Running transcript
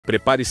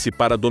Prepare-se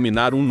para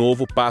dominar um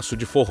novo passo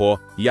de forró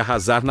e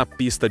arrasar na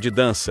pista de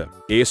dança.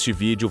 Este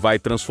vídeo vai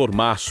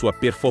transformar sua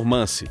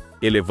performance,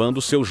 elevando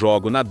seu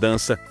jogo na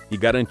dança e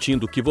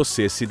garantindo que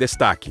você se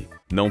destaque.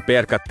 Não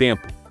perca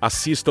tempo,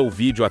 assista o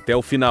vídeo até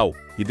o final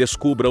e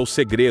descubra os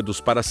segredos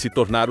para se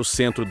tornar o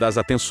centro das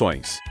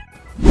atenções.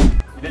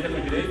 Direita com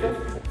direita.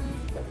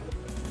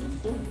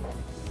 Isso.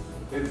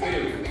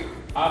 Perfeito.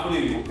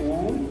 Abriu.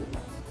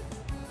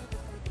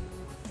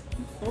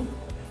 Isso.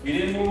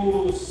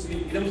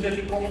 Iremos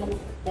aqui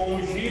com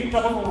um giro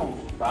para o mundo,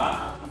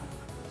 tá?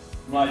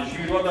 Uma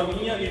girou da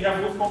minha e já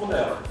busca o combo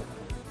dela.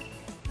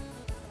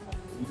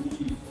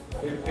 Isso.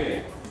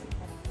 Perfeito.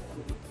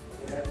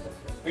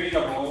 Fez a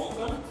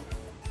volta.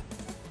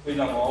 Fez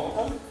a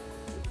volta.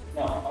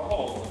 Não, a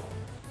volta.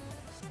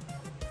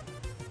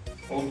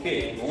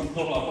 Ok, vamos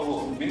lá, por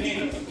favor.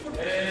 Meninas,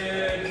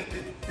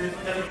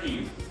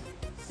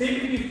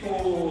 sempre que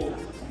for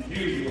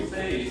giro de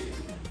vocês,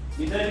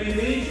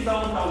 independente da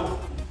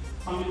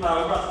onde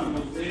está o bracinho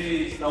de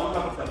vocês, da onde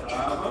você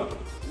estava,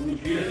 o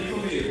giro é sempre o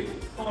mesmo.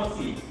 Como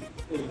assim?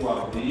 Eu vou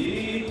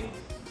abrir,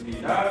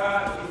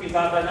 virar e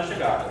pisar atrás na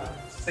chegada.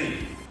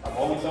 Sempre, tá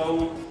bom?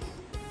 Então,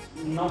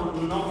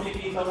 não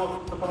fiquem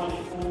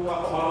totalmente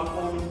acomodados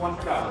com a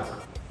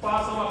chegada.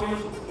 Façam apenas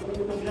o que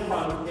eu tinha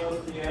falado,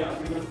 que é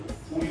apenas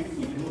o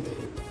simples,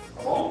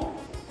 tá bom?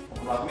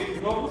 Vamos lá comigo de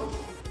novo.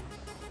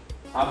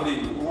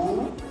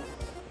 Abriu,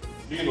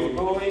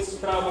 girou 2,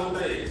 travou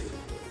 3.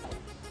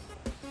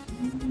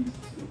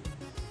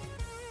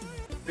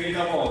 Fez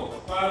a volta,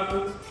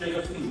 4, chega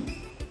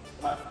assim.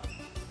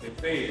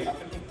 Perfeito,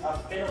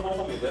 apenas a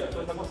volta mesmo, é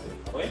para você,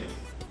 tá bem?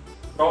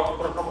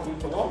 Troca comigo,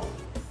 por favor.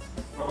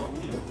 Troca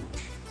comigo.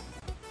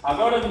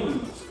 Agora,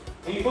 meninos,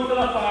 enquanto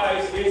ela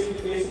faz esse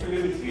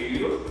primeiro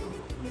giro,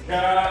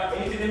 já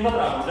entendemos a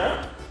trava,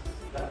 já?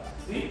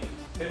 Sim?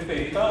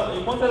 Perfeito. Então,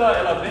 enquanto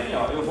ela vem,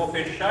 ó, eu vou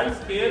fechar a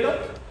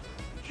esquerda,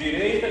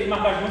 direita e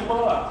marcar junto para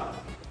lá.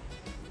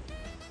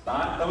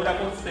 Tá? Então já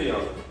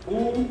aconteceu, ó.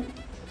 1,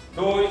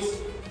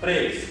 2,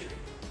 3.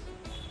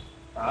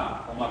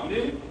 Tá? Vamos lá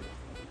comigo?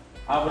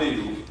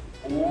 Abriu.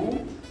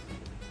 1,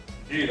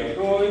 gira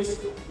 2,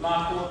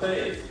 marca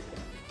 3.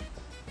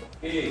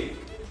 Ok.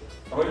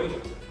 Agora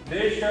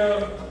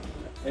deixa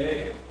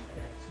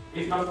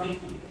esse nosso aqui.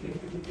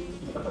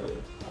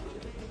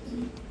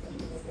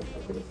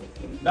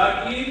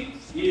 Daqui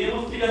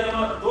iremos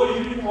tirar 2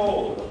 giros de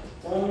volta.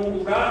 Com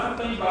o braço que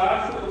está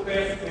embaixo, eu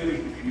peço o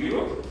primeiro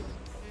giro.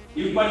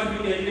 E o mais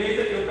subir à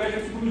direita, eu peço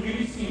o segundo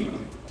giro em cima.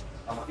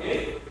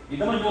 Ok?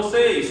 Então, de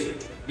vocês,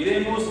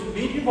 iremos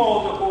vir de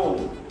volta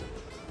com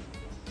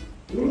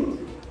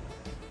 1,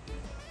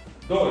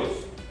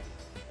 2.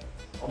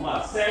 Vamos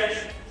lá,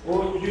 7,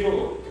 8,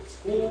 girou.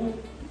 1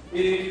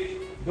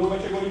 e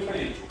 2, chegou de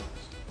frente.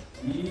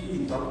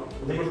 Isso, eu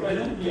tenho que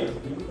fazer um dia.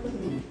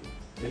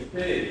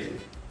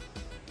 Perfeito.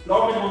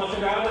 Troca de mão na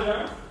chegada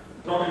já.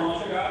 Troca de mão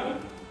na chegada.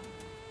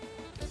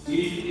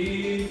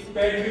 E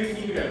pede o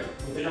vinho já.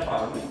 Você já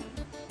fala, né?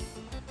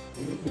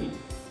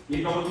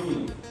 E troca de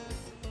vinho.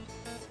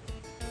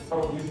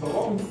 Troca de vinho, por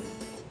favor.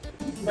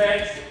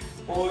 7,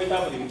 8,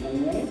 abriu.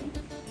 1.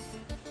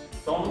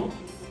 Então,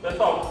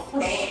 pessoal,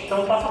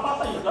 então passo a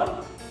passo ainda, tá?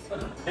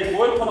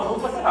 Depois, quando a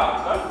música vai ser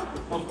rápido, tá?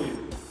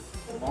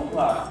 Vamos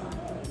lá.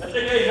 Já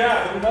cheguei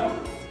já, tá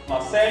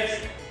vendo?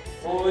 7,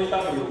 8,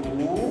 abriu.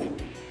 1,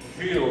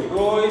 girou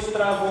 2,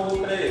 travou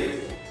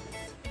 3.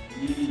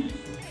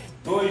 Isso.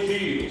 2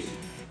 giros.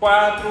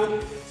 4,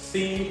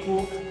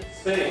 5,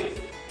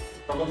 6.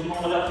 Trocando de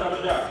mão já,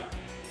 trava já.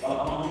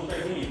 Fala a mão no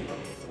pezinho.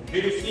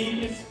 Giro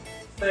simples.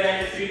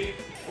 7,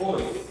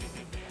 8.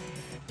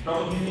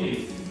 Troca de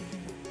início.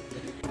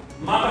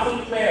 Marcação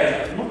de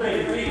perna. No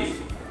 3, não é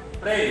isso?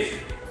 3.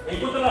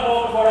 Enquanto ela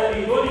volta agora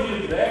em 2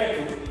 giros direto,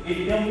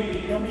 ele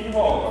tem um de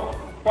volta.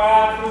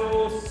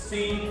 4,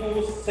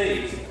 5,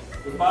 6.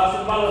 Eu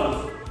faço o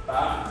balanço,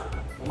 tá?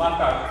 Vou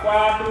marcar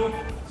 4,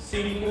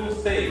 5,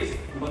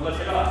 6. Enquanto ela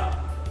chega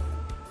lá.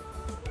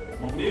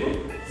 Vamos comigo?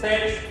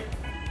 7,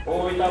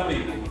 8,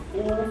 abriu.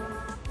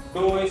 1,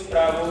 2,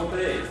 travou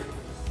 3.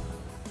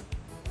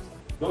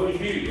 2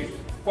 giros.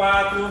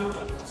 4,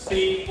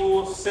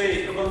 5,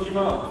 6. Trocando de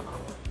mão.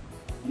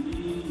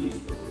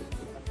 Isso.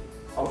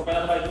 Olha o pé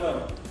atrás do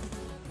ano.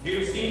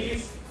 Giro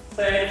simples.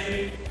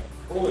 7,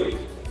 8.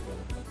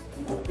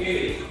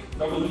 Ok.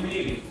 Jogos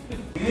amigos.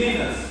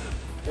 Meninas,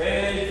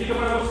 dica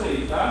para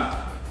vocês,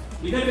 tá?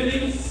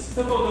 Independente se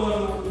eu estou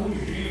dando um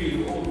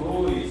giro,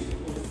 ou 2,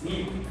 ou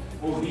 5,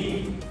 ou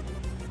 20,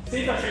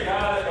 sempre a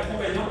chegada é com o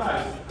pezinho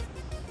atrás.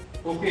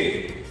 Por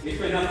quê? Esse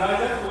pezinho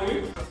atrás é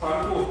apoio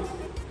para o corpo.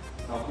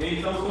 Ok?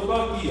 Então, se eu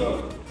estou aqui,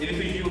 ó, ele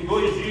pediu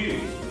 2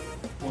 giros,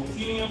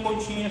 pontinha,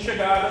 pontinha,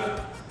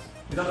 chegada,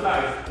 fiz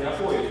atrás, que é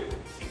apoio.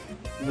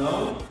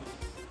 Não.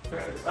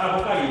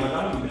 Vou cair, mas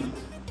tá muito.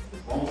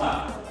 Vamos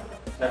lá.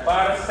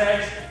 Prepara,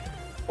 7,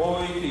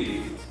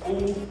 8,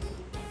 1,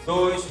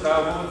 2,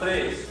 travou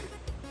 3.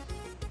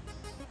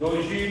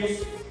 2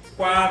 giros,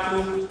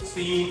 4,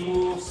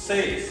 5,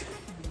 6.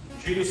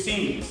 Giro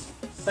simples,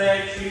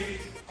 7,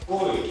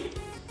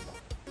 8.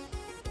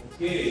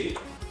 Ok.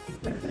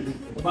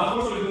 O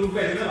Marcos não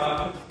perde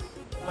nada.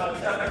 Já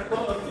está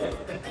todo aqui.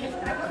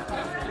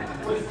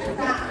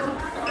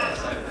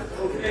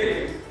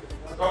 Ok.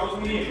 Agora os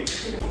meninos.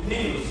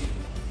 Meninos,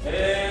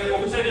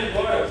 observe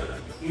agora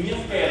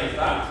minhas pernas,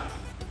 tá?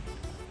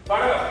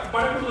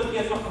 Para tudo aqui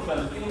as nossas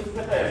pernas, que não se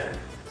detesta.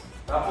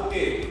 Tá?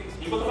 Porque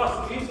enquanto eu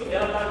faço isso,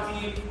 ela está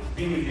aqui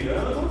vindo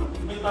girando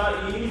e está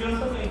indo girando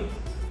também.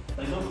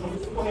 Então não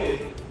precisa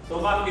correr.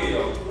 Então marquei,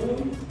 ó.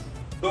 1,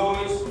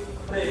 2,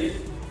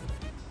 3.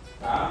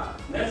 Tá?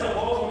 Nessa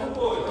volta, mesma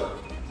coisa.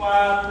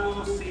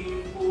 4,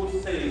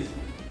 5, 6.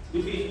 E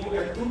o ritmo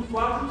é tudo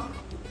 4.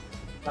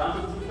 Tá?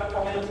 Não precisa ficar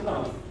correndo aqui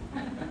não.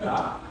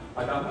 Tá?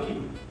 Vai dar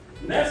ruim.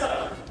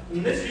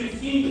 Nesse giro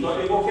 5,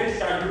 eu vou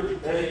fechar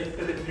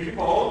de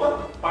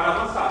volta para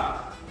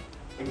avançar.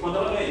 E quando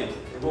ela vem,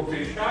 eu vou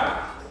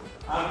fechar,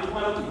 abrir com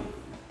ela aqui.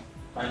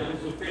 Tá? Então eu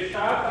preciso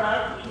fechar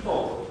para ir de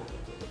volta.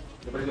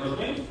 Aprendeu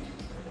bem?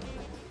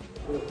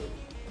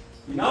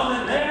 E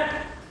não,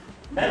 né?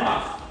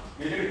 Massa.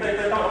 Ele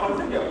está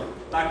fazendo aqui, ó.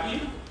 Tá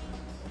aqui.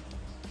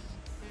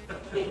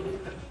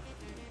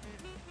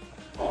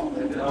 Bom,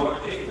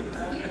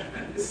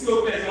 esse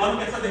outro pezinho lá não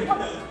quer saber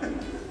mais.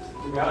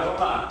 Agora vamos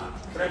lá.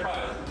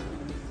 Prepara.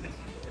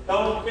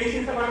 Então, pense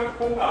nisso agora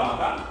com calma,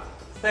 tá?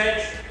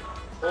 7,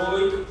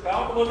 8,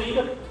 calma, vou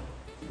ainda.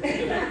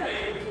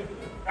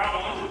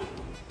 Calma.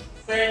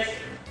 7,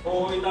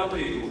 8,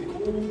 abriu.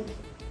 1,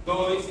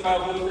 2,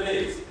 cavou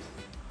 3.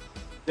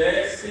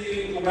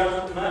 Desce o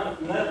braço na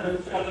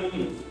cada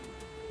minuto.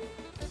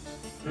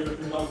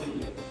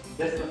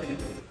 Desce pra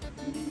frente.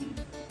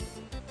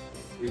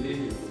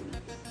 Beleza.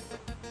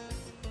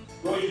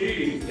 2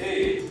 giros,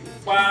 3,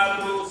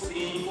 4,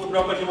 5,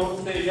 troca de mão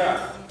você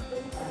já.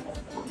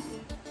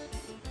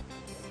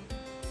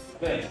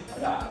 Bem, vai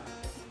lá.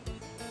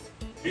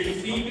 Giro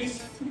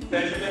simples,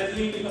 fecha o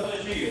pezinho e todas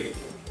as giras.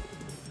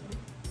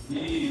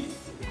 Isso.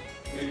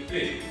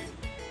 Perfeito.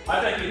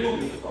 Até aqui,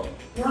 dúvida, pessoal?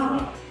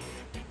 Não.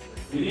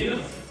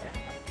 Meninas?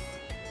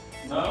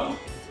 Não?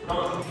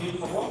 Troca um pouquinho,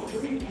 por favor.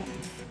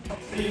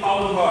 5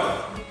 paulas agora.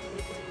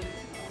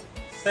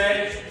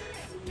 7,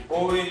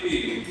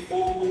 8,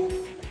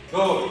 1,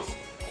 2,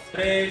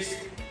 3,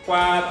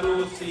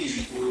 4,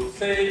 5,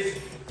 6,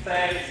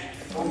 7,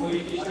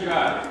 8,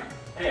 estirar.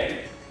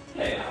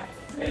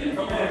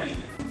 Então é aqui.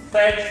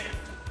 7,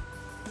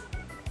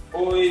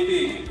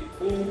 8,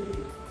 1,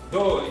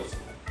 2,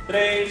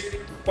 3,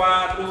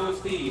 4,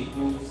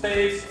 5,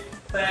 6,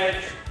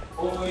 7,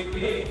 8,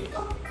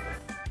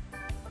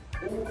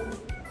 1,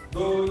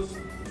 2,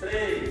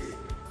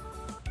 3.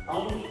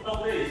 Aonde estão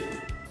 3?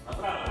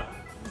 Atrás,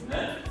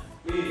 né?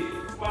 E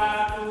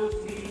 4,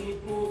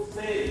 5,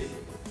 6.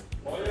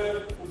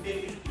 Olha o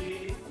tempo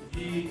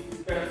de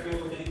espera que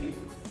eu tenho aqui,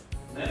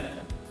 né?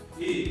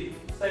 E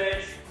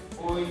 7,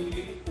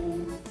 8,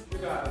 1,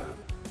 chegada.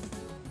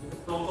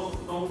 Então,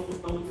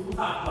 tudo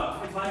rápido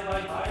lá. Vai.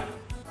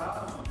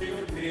 Tá?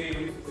 Chega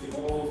primeiro, você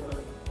volta.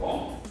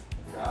 Bom?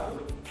 Obrigado.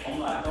 Vamos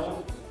lá.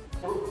 Então,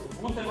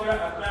 vamos agora a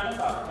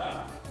montar, tá?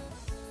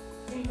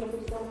 Sim,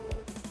 professor.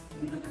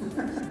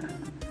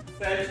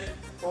 7,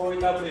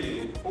 8,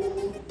 abriu.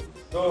 1,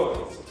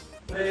 2,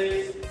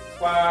 3,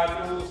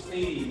 4,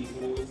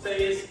 5,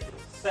 6,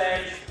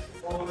 7,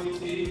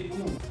 8,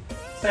 1.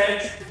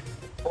 7,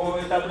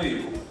 8,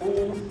 abriu.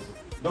 1,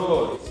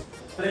 2,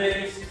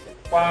 3,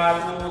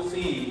 4,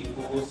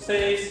 5,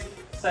 6,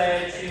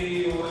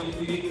 7,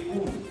 8,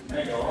 1.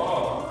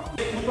 Melhor.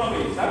 Uma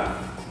vez, tá?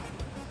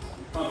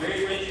 Uma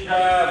vez a gente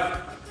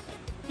já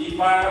ir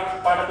para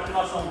a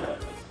continuação já.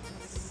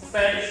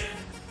 7.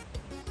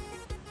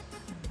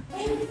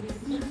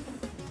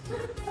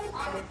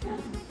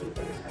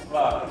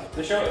 Lá,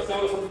 deixa eu ter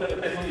um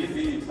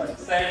vídeo,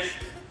 7,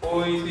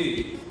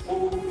 8,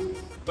 1,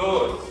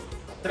 2,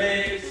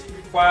 3,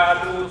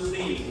 4,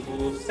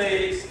 5,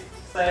 6,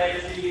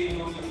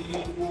 7,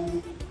 8,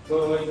 1,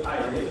 2,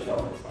 aí, deixa eu.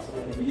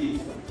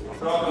 Isso.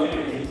 Troca o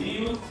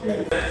envio. É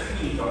o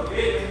seguinte, ok?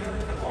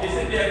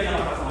 Esse tem aqui na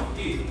anotação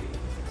aqui,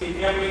 que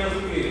tem apenas o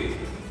quê?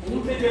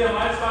 Um tempero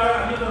mais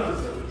para a minha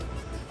dança.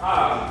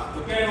 Ah,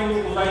 eu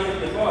quero usar isso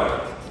aqui agora?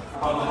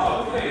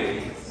 Ok.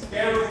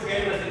 Quero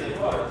trazer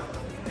agora?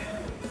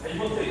 É de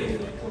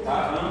vocês. Tá?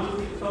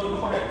 Ambos estão no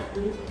correto.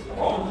 Tá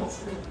bom?